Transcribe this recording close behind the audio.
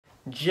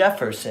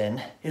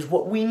Jefferson is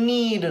what we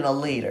need in a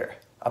leader.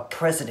 A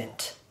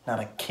president, not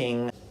a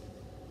king.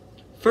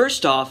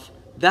 First off,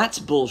 that's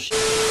bullshit.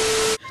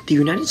 The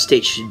United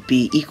States should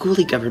be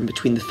equally governed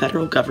between the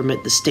federal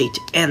government, the state,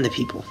 and the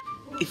people.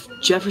 If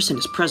Jefferson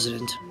is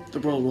president,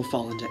 the world will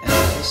fall into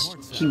emptiness.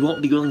 He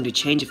won't be willing to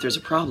change if there's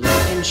a problem,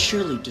 and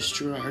surely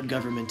destroy our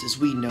government as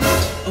we know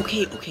it.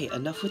 Okay,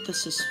 enough with the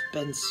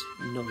suspense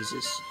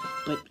noises.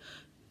 But,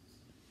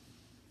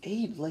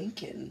 Abe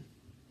Lincoln,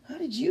 how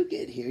did you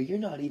get here? You're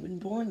not even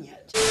born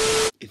yet.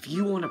 If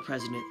you want a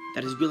president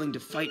that is willing to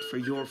fight for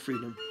your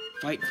freedom,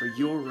 fight for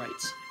your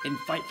rights, and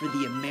fight for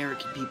the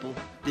American people,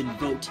 then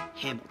vote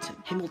Hamilton.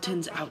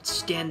 Hamilton's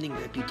outstanding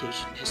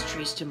reputation has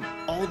traced him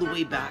all the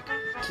way back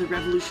to the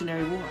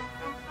Revolutionary War.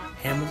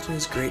 Hamilton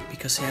is great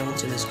because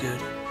Hamilton is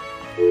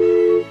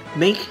good.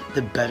 Make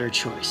the better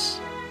choice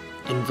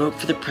and vote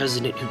for the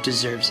president who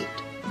deserves it.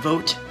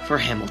 Vote for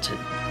Hamilton.